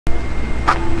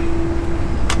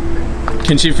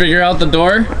Can she figure out the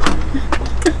door?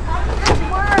 How does this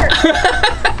work?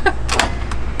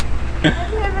 I'm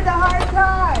having a hard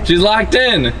time. She's locked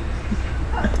in.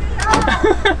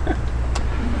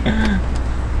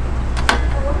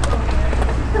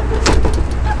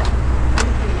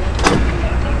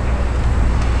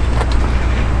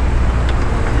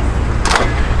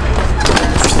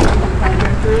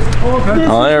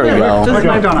 Oh, there we go. This is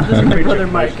my brother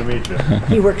Mike. Nice to meet you.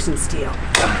 He works in steel.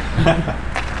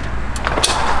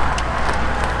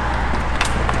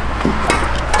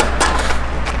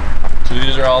 So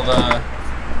these are all the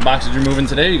boxes you're moving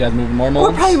today? You guys moving more molds?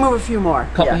 We'll probably move a few more.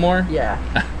 Couple more? Yeah.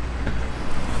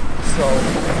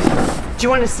 So, do you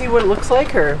want to see what it looks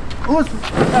like, or? Oh, it's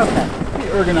okay.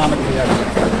 Ergonomically,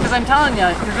 yeah. Because I'm telling you,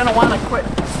 you're going to want to quit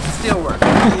steelwork.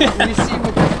 When you see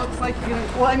what this looks like, you're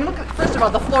gonna, well, I mean, look at, first of all,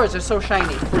 the floors are so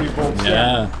shiny. Pretty bold.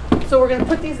 Yeah. So we're going to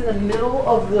put these in the middle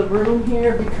of the room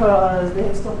here because they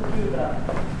have stuff to do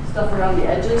stuff around the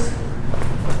edges.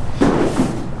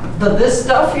 This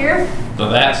stuff here. So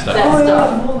that stuff. That stuff.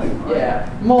 Yeah, molding. Right?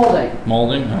 Yeah, molding.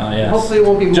 Molding? Yes. Hopefully it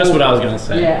won't be molding. Just what I was going to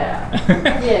say.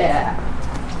 Yeah.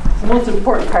 Yeah. The most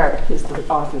important part is the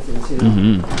offices, you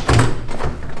know.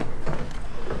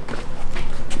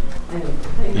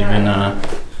 And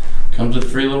Even comes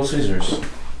with free little scissors.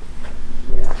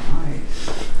 yeah.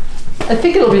 I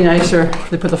think it'll be nicer if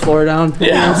they put the floor down.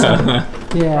 Yeah.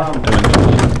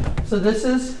 Yeah. So this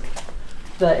is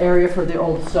the area for the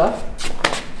old stuff.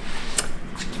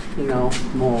 You know,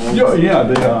 molds. Yeah,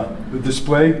 the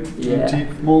display, Yeah.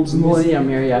 antique molds and Well, these. yeah,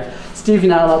 Marriott. Steve,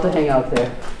 you're not allowed to hang out there.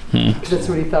 That's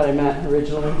what he thought I meant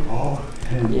originally. Oh,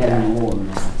 and Yeah. mold and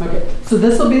all. Okay, so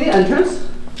this will be the entrance.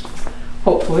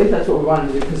 Hopefully, that's what we want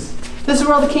to do, because this is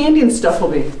where all the candy and stuff will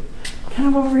be. Kind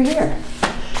of over here.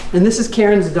 And this is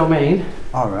Karen's domain.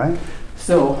 All right.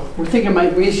 So we're thinking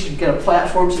we should get a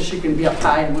platform so she can be up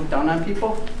high and look down on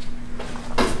people.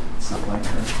 It's not like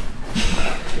her.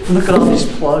 Look at all these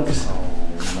plugs.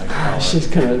 Oh my God. She's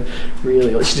gonna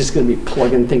really, she's just gonna be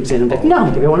plugging things in and like, no,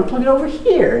 maybe I want to plug it over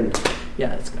here. And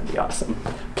yeah, it's gonna be awesome.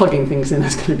 Plugging things in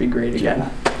is gonna be great again.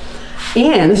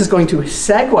 And this is going to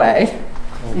segue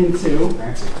into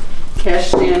Fancy. cash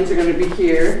stands are gonna be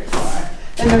here.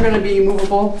 And they're gonna be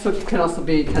movable, so it can also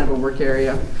be kind of a work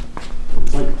area.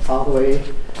 Like all the way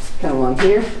kind of along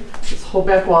here. This whole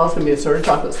back wall is gonna be a sort of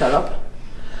chocolate setup.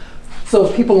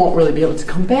 So people won't really be able to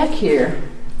come back here.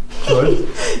 Good.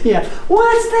 Yeah,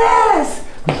 what's this?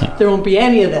 There won't be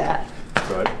any of that.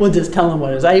 Good. We'll just tell them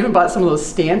what it is. I even bought some of those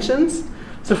stanchions.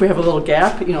 So if we have a little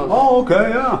gap, you know. Oh, okay,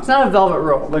 yeah. It's not a velvet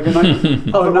rope. Like a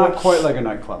night. Oh, not quite like a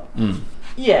nightclub.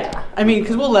 Yeah, I mean,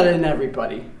 because we'll let in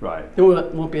everybody. Right. It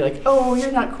won't be like, oh,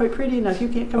 you're not quite pretty enough, you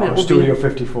can't come in. Oh, It won't Studio be,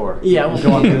 54. Yeah, We're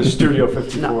going to the Studio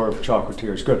 54 of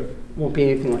Chocolatiers. Good. won't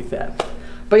be anything like that.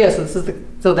 But yeah, so this is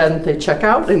so then they check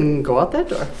out and go out that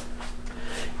door.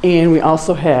 And we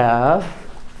also have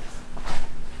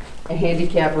a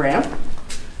handicap ramp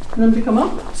for them to come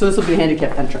up. So this will be a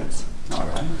handicap entrance. All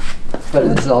right. But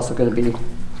this is also going to be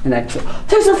an exit.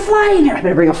 There's a fly in here. I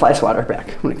better bring a fly swatter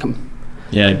back when it comes.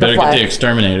 Yeah, you better fly- get the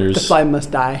exterminators. The fly must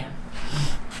die.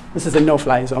 This is a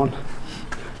no-fly zone.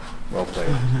 Well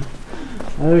played.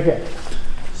 Okay.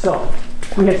 So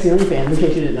we have ceiling fans in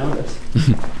case you didn't notice.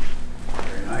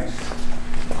 Very nice.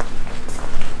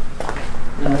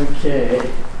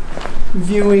 Okay.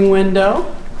 Viewing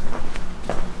window.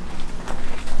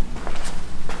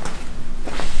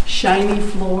 Shiny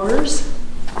floors.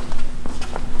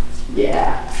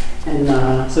 Yeah.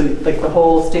 And so like the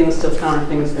whole stainless steel counter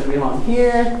thing is going to be along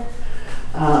here.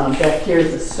 Back here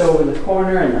is the stove in the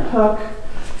corner and the hook.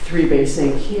 3-bay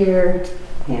sink here.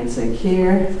 Hand sink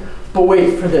here. But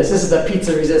wait for this. This is the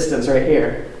pizza resistance right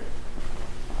here.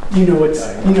 You know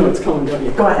what's coming, don't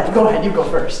you? Go ahead, you go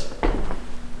first.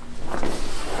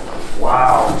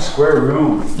 Wow, square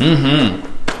room.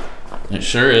 Mm-hmm. It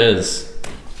sure is.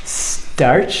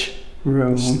 Starch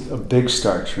room. A big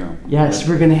starch room. Yes,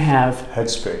 we're gonna have,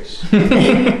 Headspace.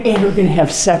 and we're gonna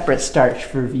have separate starch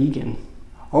for vegan.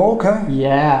 Oh, okay.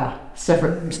 Yeah,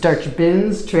 separate starch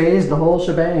bins, trays, the whole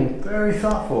shebang. Very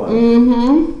thoughtful.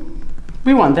 Mm-hmm.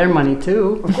 We want their money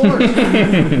too. Of course.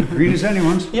 Green as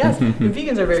anyone's. Yes, and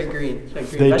vegans are very green. Like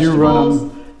green They do vegetables.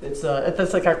 run It's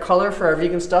that's like our color for our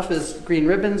vegan stuff is green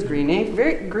ribbons, green ink,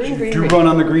 very green, green. Do green. run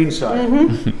on the green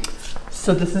side.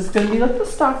 So this is going to be like the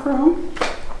stock room.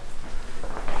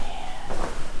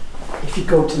 If you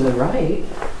go to the right,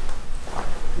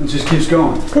 It just keeps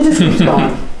going. it just keeps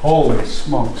going. Holy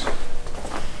smokes.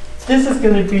 This is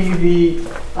going to be the,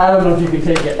 I don't know if you can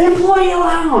take it, employee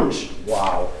lounge.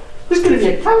 Wow. There's going to be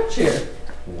a couch here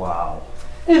Wow.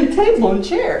 and table and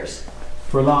chairs.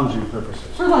 For lounging purposes.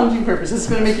 For lounging purposes. It's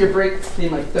going to make your break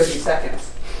seem like 30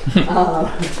 seconds.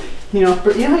 You know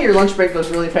how your lunch break goes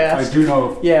really fast? I do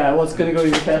know. Yeah, well, it's going to go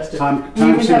even faster. Time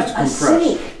we're seems gonna have a compressed.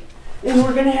 sink, and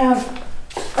we're going to have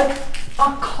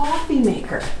a coffee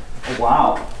maker. Oh,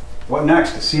 wow. What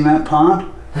next? A cement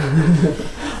pond?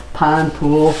 Pond,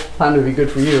 pool. Pond would be good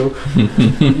for you.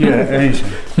 Yeah,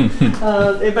 anything.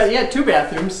 But yeah, 2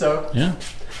 bathrooms, so. Yeah.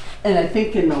 And I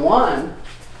think in the one,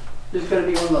 there's going to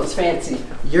be one of those fancy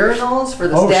urinals for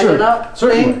the standing sure. up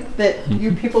Certainly. thing that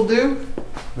you people do.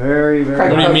 Very, very.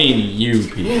 What do you mean, you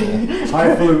people?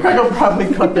 Highfalutin. Craig will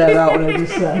probably cut that out what I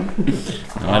just said.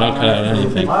 No, I don't cut out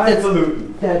anything.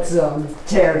 Highfalutin. That's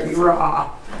Terry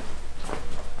Raw.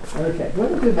 Okay, what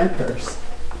did I do with my purse?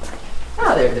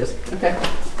 Ah, there it is. Okay.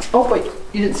 Oh wait,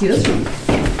 you didn't see this one.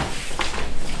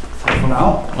 For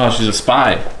now. Oh, she's a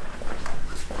spy.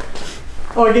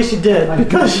 Oh, I guess you did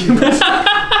because you missed.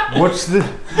 What's the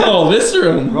Oh, this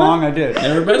room. wrong? I did.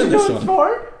 Never been in this What's one.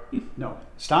 for? No.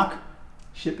 Stock?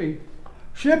 Shipping.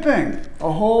 Shipping.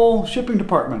 A whole shipping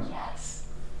department. Yes.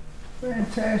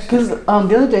 Fantastic. Because the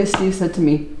other day Steve said to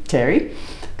me, Terry,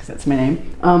 because that's my name,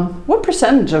 what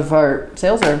percentage of our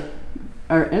sales are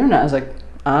internet? I was like,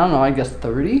 I don't know, I guess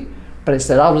 30. But I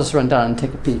said, I'll just run down and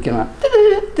take a peek. And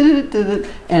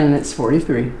and it's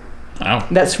 43. Wow.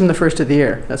 That's from the first of the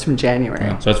year. That's from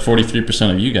January. So that's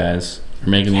 43% of you guys are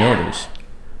making the orders.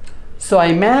 So I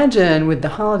imagine with the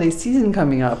holiday season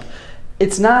coming up,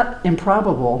 it's not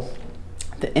improbable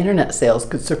the internet sales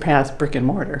could surpass brick and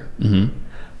mortar. Mm-hmm.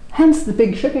 Hence the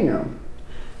big shipping room.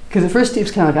 Because at first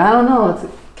Steve's kind of like, I don't know,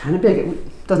 it's kind of big.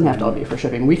 It doesn't have to all be for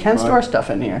shipping. We can store stuff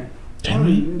in here. Can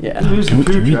we? Yeah. It is the Can we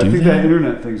future. I do think that? that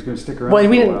internet thing's going to stick around. Well,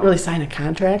 we for a didn't while. really sign a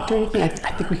contract or anything. I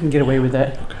think we can get away with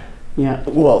that. Okay. Yeah.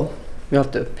 Well, we'll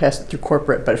have to pass it through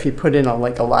corporate, but if you put in a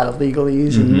lot of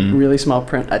legalese and really small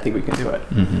print, I think we can do it.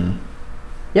 Mm-hmm.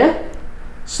 Yeah.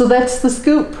 So that's the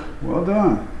scoop. Well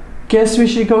done. Guess we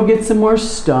should go get some more Let's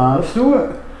stuff. do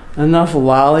it. Enough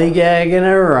lollygagging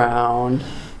around.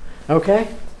 Okay.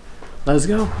 Let's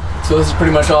go. So this is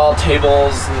pretty much all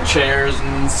tables and chairs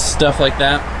and stuff like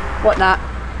that. Whatnot.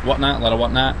 Whatnot, a lot of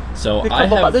whatnot. So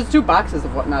There's 2 boxes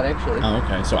of whatnot actually. Oh,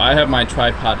 okay. So I have my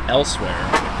tripod elsewhere.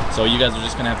 So you guys are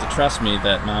just gonna have to trust me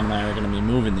that Mom and I are gonna be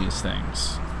moving these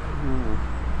things.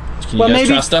 Can you guys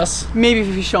trust us? Maybe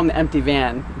if you show them the empty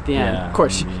van at the end. Yeah, Of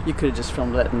course, maybe. you could have just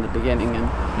filmed that in the beginning and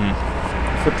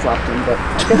flip-flopped them, but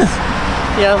I guess,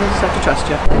 yeah, we'll just have to trust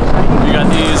you. You got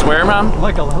these where, Mom?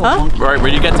 Like a little Huh? monkey. Where do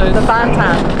you get The to?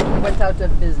 Bonton went out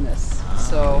of business,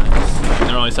 so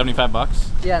They're only $75.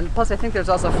 yeah, and plus I think there's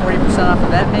also 40% off of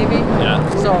that maybe. Yeah.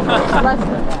 So less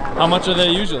than that. How much are they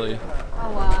usually? A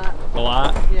lot, A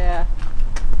lot? yeah.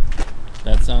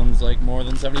 That sounds like more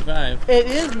than 75. It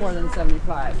is more than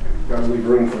 75. Gotta leave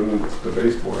room for the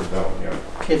baseboard though, yeah.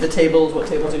 Okay, the tables, what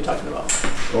tables are you talking about?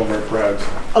 Over at Brad's.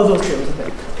 Oh, those tables, okay.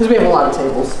 Because we have a lot of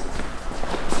tables.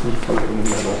 Put it in the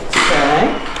middle.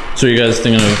 Okay. So you guys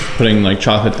thinking of putting like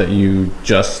chocolate that you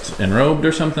just enrobed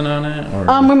or something on it? Or?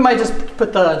 We might just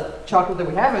put the chocolate that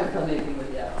we haven't done anything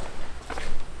with yet.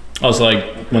 Oh, so like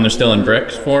when they're still in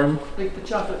bricks form? Like the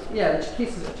chocolate, yeah, the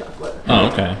pieces of chocolate. Oh,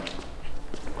 okay.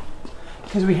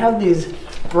 Because we have these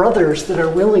brothers that are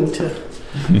willing to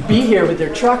be here with their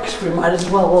trucks, we might as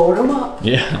well load them up.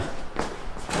 Yeah.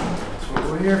 That's what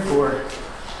we're here for.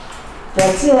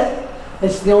 That's it.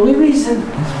 That's the only reason.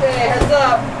 Okay, heads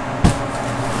up.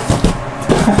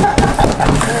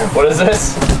 What is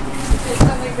this? It's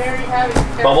something very heavy.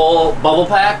 Bubble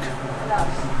pack? Yes,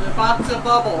 the box of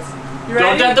bubbles. You Don't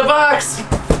ready? dent the box!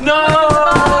 No!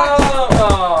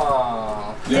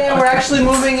 Oh. Yeah, we're actually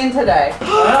moving in today.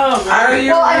 Are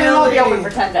you Well, I mean, I'll be really? open for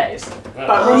 10 days.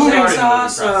 But we're moving, That's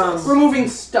awesome. we're moving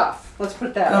stuff. Let's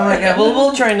put that Oh way. my god,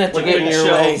 we'll try not to Like get in getting your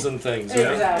way. shelves and things,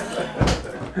 yeah. Exactly.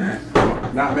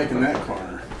 Not making that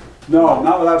corner. No,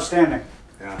 not without standing.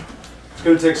 Yeah. It's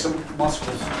gonna take some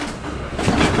muscles. You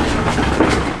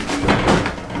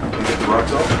get the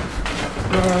rugs up?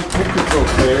 I think it's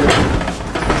okay.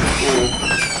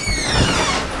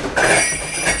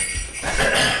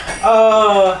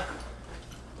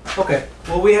 Okay.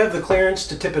 Will we have the clearance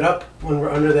to tip it up when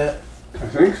we're under that? I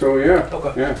think so, yeah.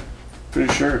 Okay. Yeah,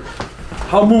 pretty sure.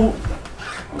 How move?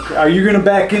 Okay, are you gonna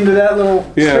back into that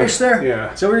little Yeah, space there?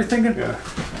 yeah. Is that what you're thinking? Yeah.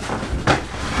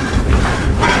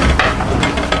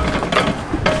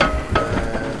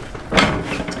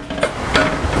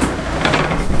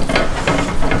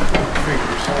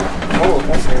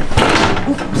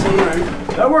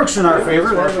 That works in our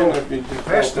favor. That's That'll working if you just pass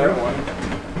pass that through.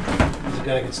 one. Is it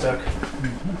gonna get stuck?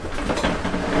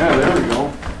 Yeah, there we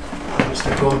go. Just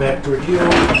start going back toward you.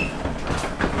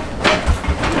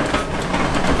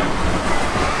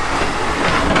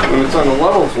 when it's on the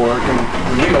level floor, it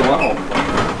can make a level.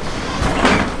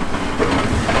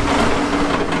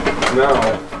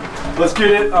 Now, Let's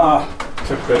get it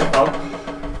tip it up,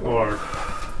 or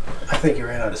I think you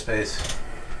ran out of space.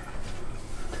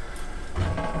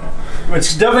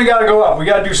 It's definitely got to go up. We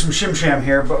got to do some shim sham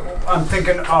here, but I'm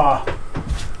thinking,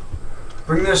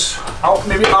 bring this out,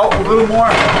 maybe out a little more.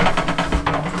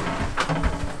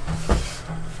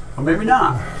 Or maybe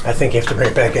not. I think you have to bring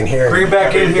it back in here. Bring it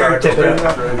back in here, Tip it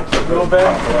up. a little bit,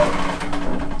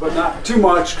 but not too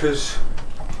much, because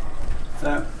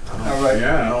that. All right.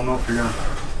 yeah, I don't know if you're gonna,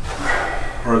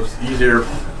 or it's easier.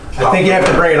 I think you have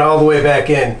to bring it all the way back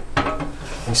in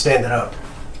and stand it up.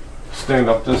 Stand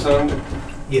up this end,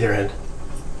 Either end.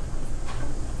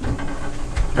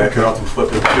 back it up and flip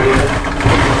it too.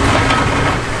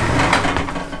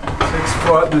 6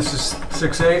 foot. This is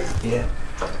 6'8". Yeah.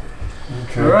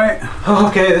 All right.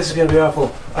 Okay, this is gonna be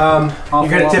awful. You're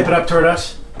gonna tip it up toward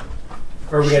us,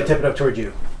 or are we gonna tip it up toward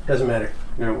you? Doesn't matter.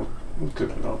 Yeah, we'll tip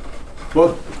it up.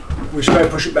 Well, we should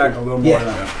probably push it back a little more. Yeah.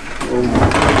 Than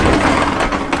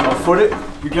that. I'll foot it.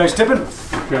 You guys tipping?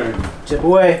 Okay. Tip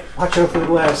away. Watch out for the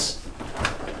glass.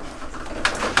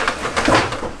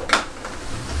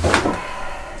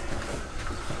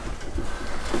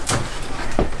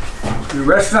 You're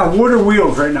resting on wood or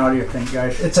wheels right now, do you think,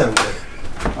 guys? It's on good.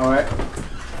 All right.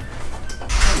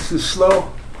 This is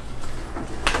slow.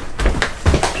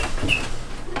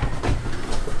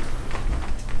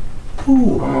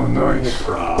 Ooh. Oh, nice.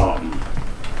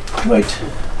 Wait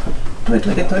like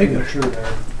a tiger.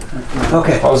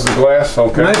 Okay. How's the glass?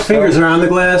 Okay. My fingers are on the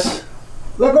glass.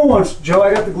 Let go once, Joe.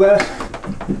 I got the glass.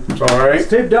 It's all right. It's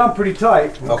taped down pretty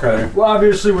tight. Okay. Well,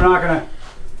 obviously we're not gonna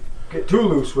get too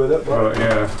loose with it, but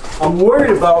Yeah. I'm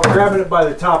worried about grabbing it by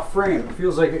the top frame. It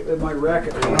feels like it might rack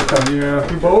it. Yeah.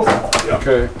 Do both.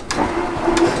 Okay.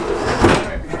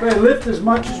 Okay, lift as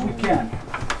much as we can.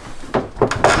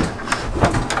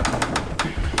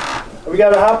 We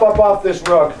gotta hop up off this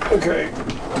rug. Okay.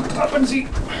 Up and see.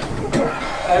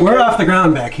 We're off the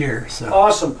ground back here, so.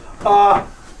 Awesome.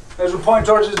 As we point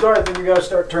towards this door, I think we gotta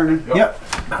start turning. Yep.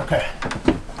 Okay.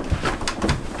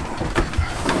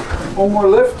 One more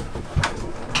lift.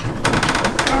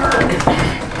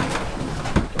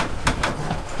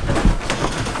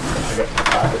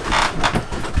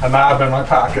 A knob in my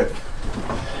pocket.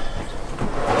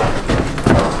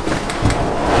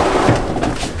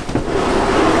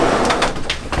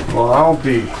 Well, I'll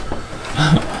be.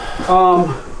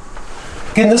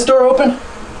 Can this door open?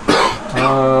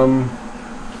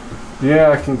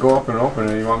 Yeah, I can go up and open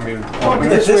it. You want me to open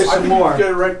This way some more.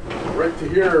 Get it right to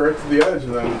here, right to the edge,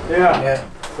 and then Yeah. Yeah.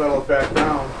 settle it back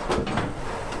down.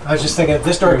 I was just thinking if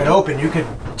this door could open, you could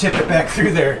tip it back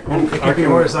through there. It I could be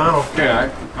can- horizontal. Okay,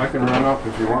 I can run up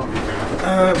if you want me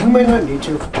to. We might not need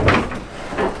to.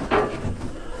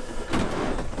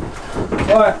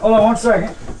 All right, hold on one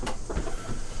second.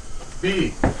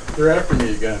 B, they're after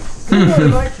me again. I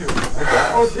really like you.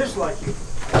 Or dislike you.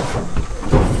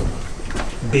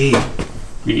 B.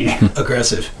 B.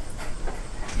 Aggressive.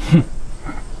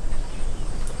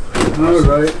 All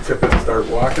right. Tip it and start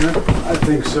walking it. I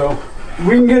think so.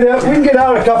 We can get out. We can get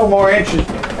out a couple more inches.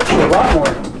 Actually, a lot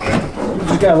more. We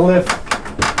just gotta lift.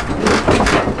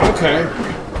 Okay.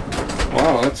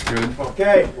 Wow, that's good.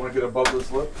 Okay. Want to get above this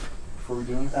lip before we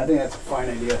do anything? I think that's a fine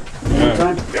idea. Yeah.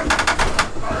 Time?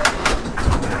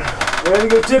 Ready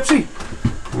to go tipsy?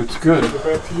 It's good. Go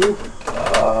back to you.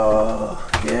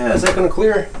 Yeah, is that gonna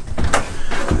clear?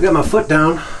 I got my foot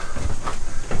down.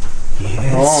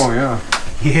 Yes. Oh, yeah.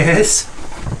 Yes.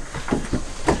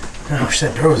 I wish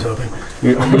that door was open.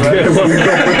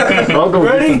 Okay, I'll go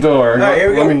Ready? get the door. All right, here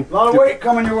we go. Let me- A lot of weight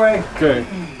coming your way. Okay.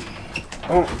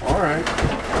 Oh, all right.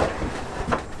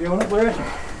 Feeling it, Brad?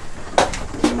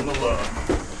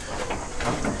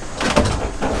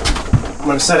 I'm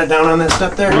gonna set it down on that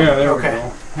step there? Yeah, there okay.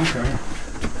 we go. Okay.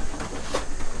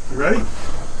 You ready?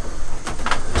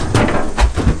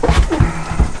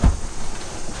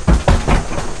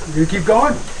 You gonna keep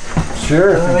going?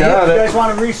 Sure, yeah, got If you it. guys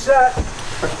want to reset,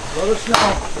 let us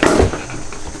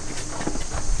know.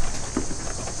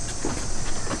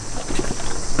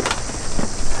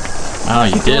 Wow,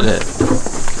 you did it.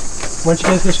 Why don't you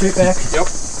guys go straight back? Yep.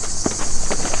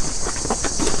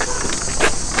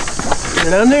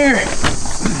 Get on there. I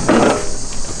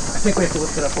think we have to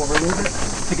lift it up over a little bit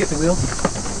to get the wheel.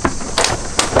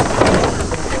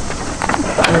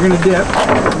 We're gonna dip.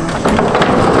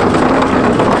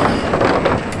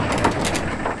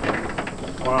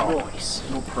 Wow. Nice.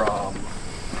 No problem.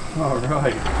 All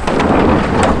right.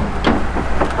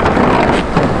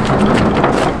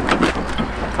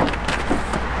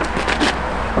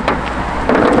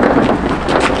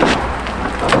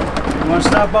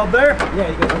 want to stop out there? Yeah,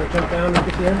 you guys want to jump down and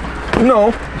get the end?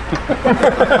 No.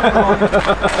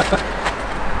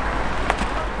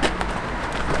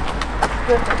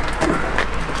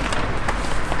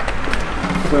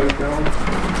 Put it down.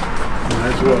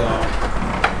 That's what.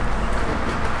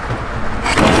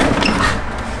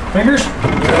 Fingers?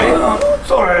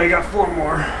 Sorry, I got 4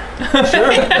 more.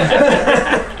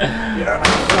 Yeah.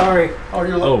 Sorry. Oh,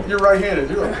 Oh. you're right-handed.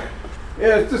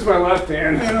 Yeah, it's just my left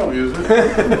hand. I don't use it.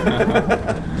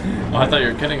 Oh, I thought you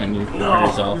were kidding when you hurt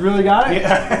yourself. You really got it?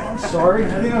 Yeah. I'm sorry.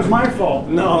 I think it was my fault.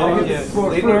 No. Did I get the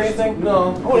bleeding or anything?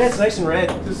 No. Oh, that's nice and red.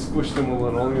 Just squished them a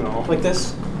little, you know. Like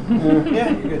this? Yeah,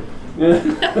 you're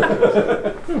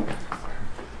good.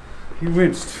 He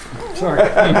winced. Sorry.